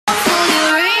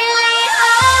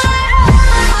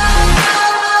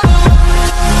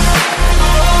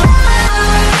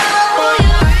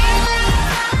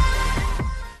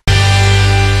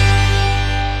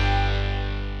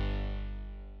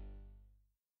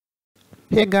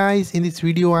Hey guys, in this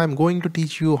video I am going to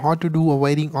teach you how to do a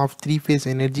wiring of 3-phase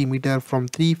energy meter from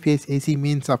 3-phase AC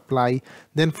main supply,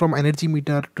 then from energy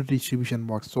meter to distribution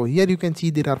box. So here you can see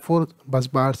there are 4 bus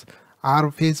bars: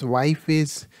 R phase, Y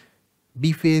phase,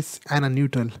 B phase and a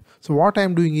neutral. So what I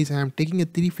am doing is I am taking a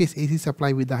 3-phase AC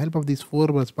supply with the help of this 4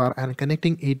 bus bar and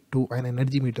connecting it to an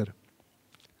energy meter.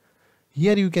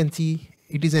 Here you can see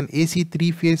it is an AC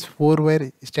 3-phase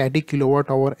 4-wire static kilowatt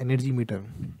hour energy meter.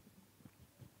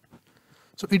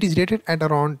 So it is rated at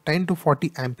around 10 to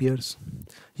 40 amperes.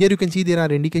 Here you can see there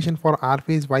are indication for R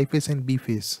phase, Y phase and B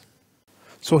phase.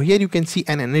 So here you can see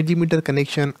an energy meter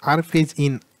connection: R phase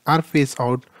in, R phase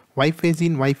out, Y phase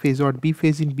in, Y phase out, B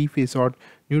phase in, B phase out,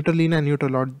 neutral in and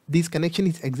neutral out. This connection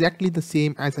is exactly the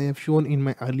same as I have shown in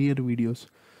my earlier videos.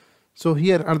 So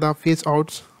here are the phase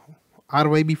outs: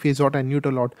 RYB phase out and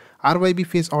neutral out. RYB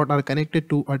phase out are connected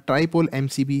to a tripole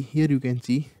MCB. Here you can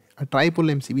see a tripole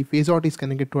MCB. Phase out is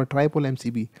connected to a tripole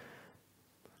MCB,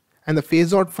 and the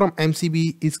phase out from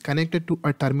MCB is connected to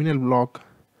a terminal block,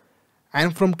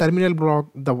 and from terminal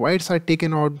block the wires are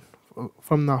taken out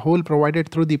from the hole provided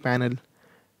through the panel.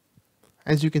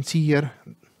 As you can see here,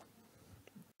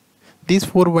 these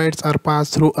 4 wires are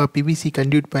passed through a PVC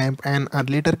conduit pipe and are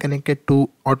later connected to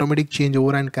automatic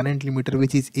changeover and current limiter,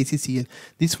 which is ACCL.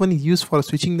 This one is used for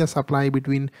switching the supply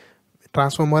between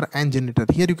transformer and generator.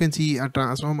 Here you can see a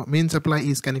transformer main supply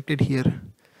is connected here,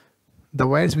 the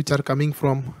wires which are coming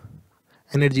from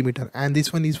energy meter, and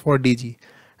this one is for DG,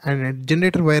 and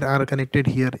generator wire are connected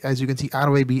here. As you can see,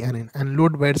 RYB and N, and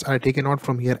load wires are taken out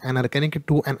from here and are connected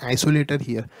to an isolator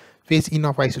here. Phase in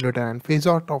of isolator and phase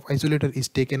out of isolator is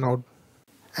taken out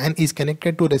and is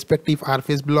connected to respective R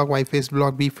phase block, Y phase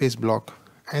block, B phase block.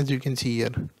 As you can see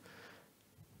here,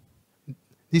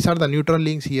 these are the neutral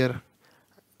links here,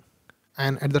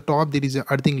 and at the top there is a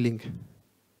earthing link.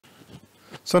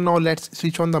 So now let's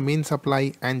switch on the main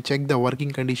supply and check the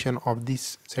working condition of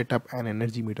this setup and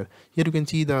energy meter. Here you can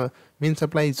see the main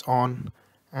supply is on,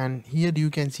 and here you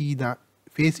can see the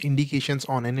phase indications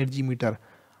on energy meter: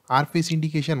 R phase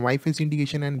indication, Y phase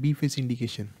indication and B phase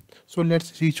indication. So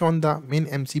let's switch on the main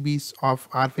MCBs of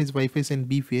R phase, Y phase and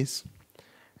B phase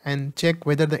and check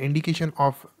whether the indication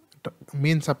of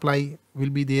main supply will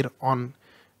be there on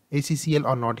ACCL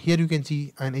or not. Here you can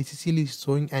see an ACCL is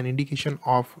showing an indication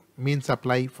of main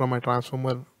supply from a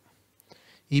transformer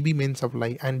EB main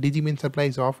supply, and DG main supply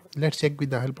is off. Let's check with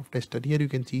the help of tester. Here you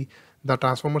can see the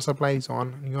transformer supply is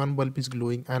on, neon bulb is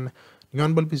glowing, and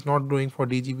neon bulb is not glowing for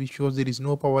DG, which shows there is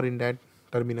no power in that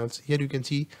terminals. Here you can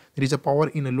see there is a power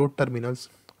in a load terminals.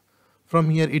 From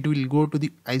here it will go to the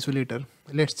isolator.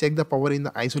 Let's check the power in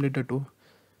the isolator too.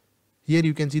 Here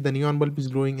you can see the neon bulb is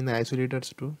glowing in the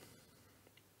isolators too.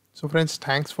 So friends,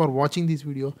 thanks for watching this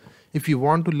video. If you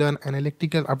want to learn an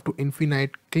electrical up to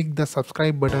infinite, click the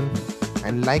subscribe button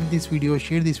and like this video,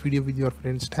 share this video with your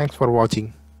friends. Thanks for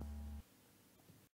watching.